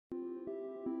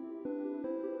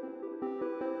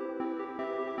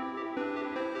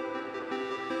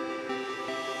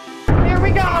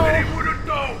we go.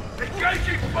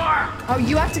 Oh,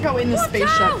 you have to go in the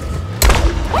spaceship.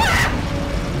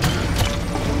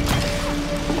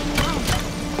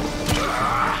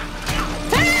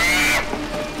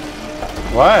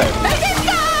 What?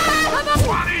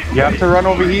 You have to run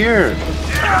over here.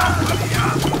 Come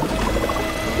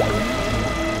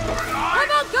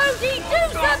on, Cody, do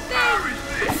something!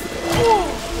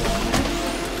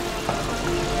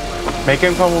 Make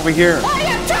him come over here. I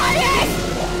am trying!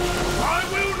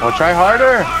 Well, try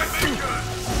harder.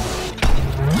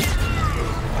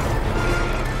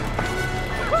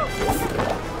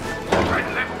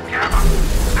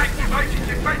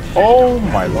 Oh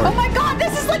my lord. Oh my god,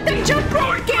 this is like the jump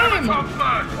rope game!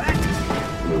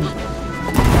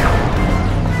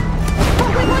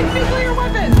 Probably like nuclear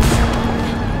weapons!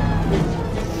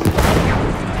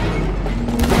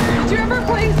 Did you ever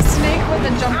play Snake with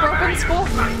a jump rope in school?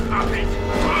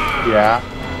 Yeah.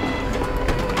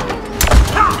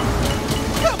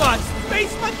 Come on,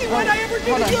 Space Monkey, what I ever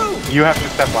do to you? You have to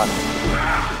step on it.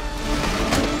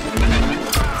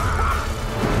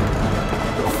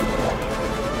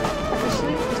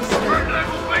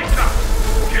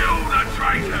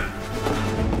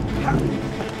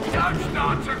 Don't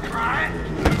start to cry.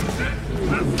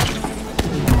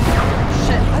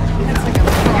 Shit, that's like a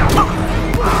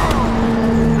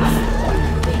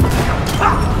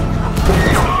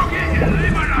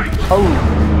Oh,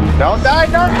 don't die,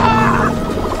 don't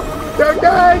die! Don't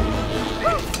die!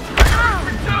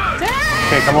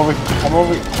 Okay, come over, come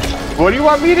over. What do you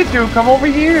want me to do? Come over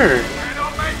here.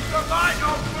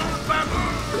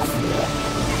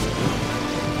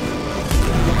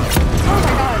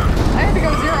 I had to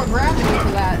go zero gravity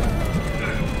for that.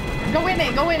 Go in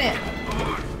it, go in it.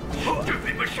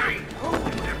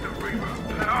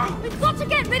 We've got to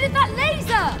get rid of that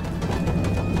laser!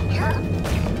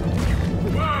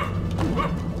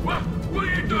 What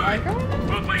are you doing?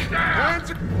 Put me down!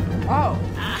 Oh.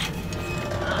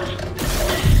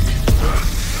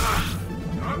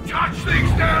 Don't touch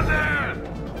things down there!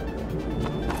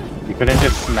 You couldn't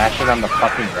just smash it on the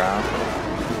fucking ground.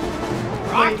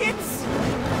 Rockets?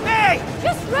 Hey!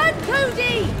 Just run,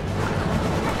 Cody!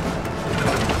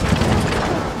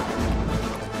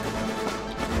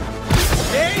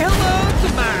 Say hello to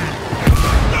mine!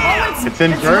 Oh, It's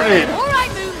inverted. All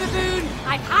right, Moon Baboon,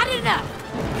 I've had enough.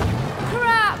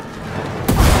 Crap!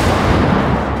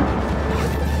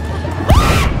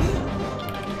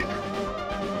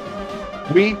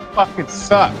 We fucking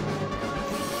suck.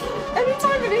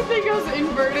 Anytime anything goes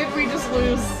inverted, we just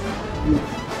lose.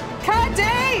 Cut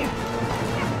Dave!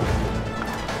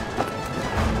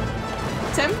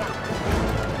 Tim?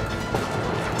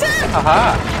 Tim!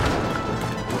 Haha.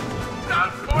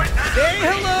 Say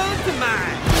hello to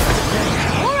mine!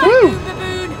 All right, Moon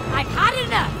Baboon, I've had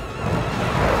enough.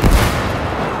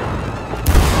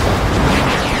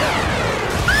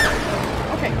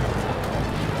 Okay.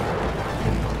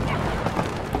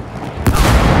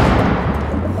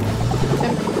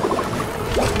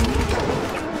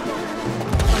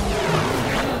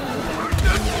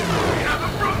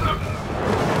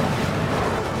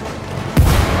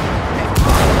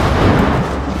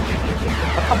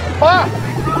 Fuck!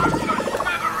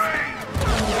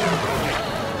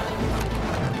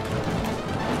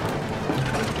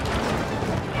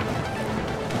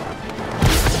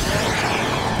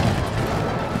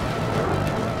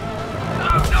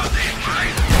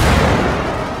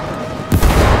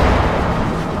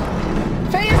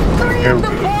 Phase 3 of the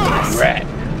boss! Rat.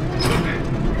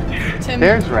 Tim,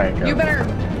 There's Rango. you better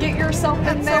get yourself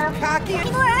in there. Cocky and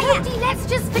Cody, let's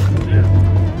just...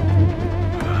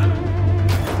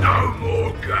 No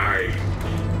more games!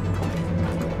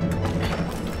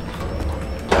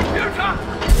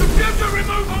 Computer,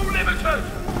 remove all limiters!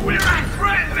 We're at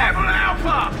threat level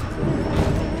Alpha!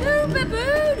 Moon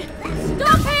Baboon,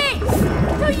 stop it!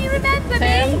 Do you remember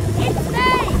Tim? me? It's me!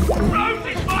 Rose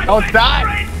is my Don't best die!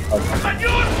 friend, and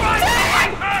you're trying to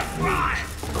make her cry!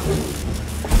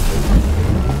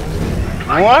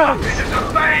 What? It has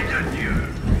abandoned you!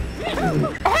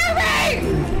 Hurry!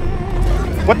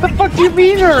 What the fuck do you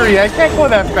mean hurry? I can't go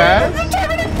that fast.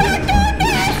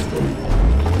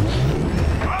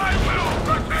 I will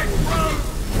protect Rose!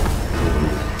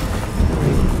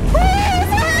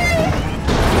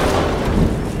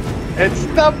 It's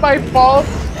not my fault.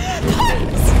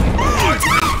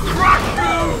 Crush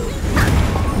you!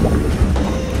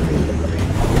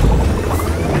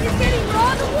 You're getting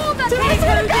rather warm up there,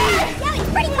 Cody! Yeah, it's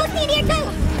pretty pussy in here too!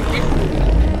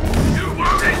 You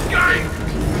won't escape!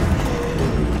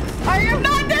 I am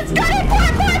not this good at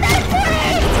platforming,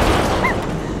 please!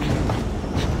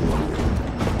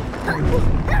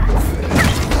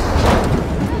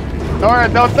 Nora,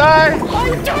 don't die!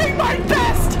 I'm doing my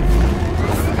best!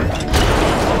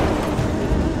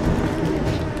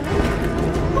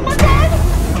 Oh my god!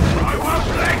 I won't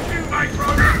let you make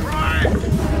progress,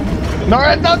 right?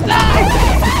 Nora, don't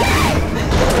die!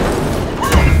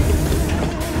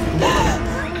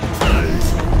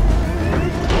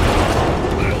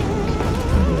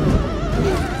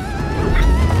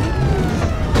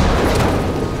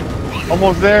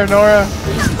 Almost there, Nora.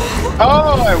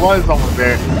 Oh, I was almost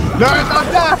there. Nora,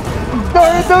 don't die!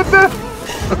 Nora, don't die!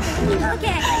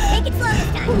 Okay, take it slow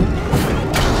this time.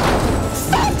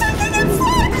 Stop taking it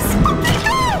slow! Just fucking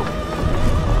go!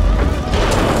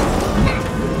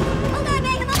 Hold on,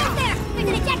 May, I'm almost there. There's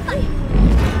an eject button.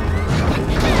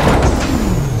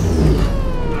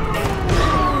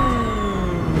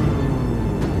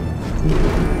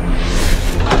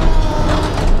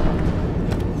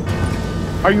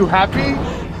 Are you happy,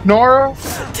 Nora?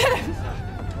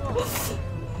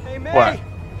 Hey, May! What?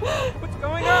 What's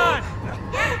going on?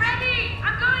 Get ready!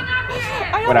 I'm going up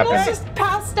here! I What almost happened? just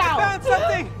passed I out. found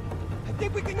something! I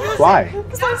think we can use Why? it!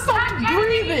 Because I stopped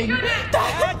breathing. Just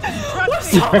trust That me! was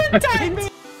so intense.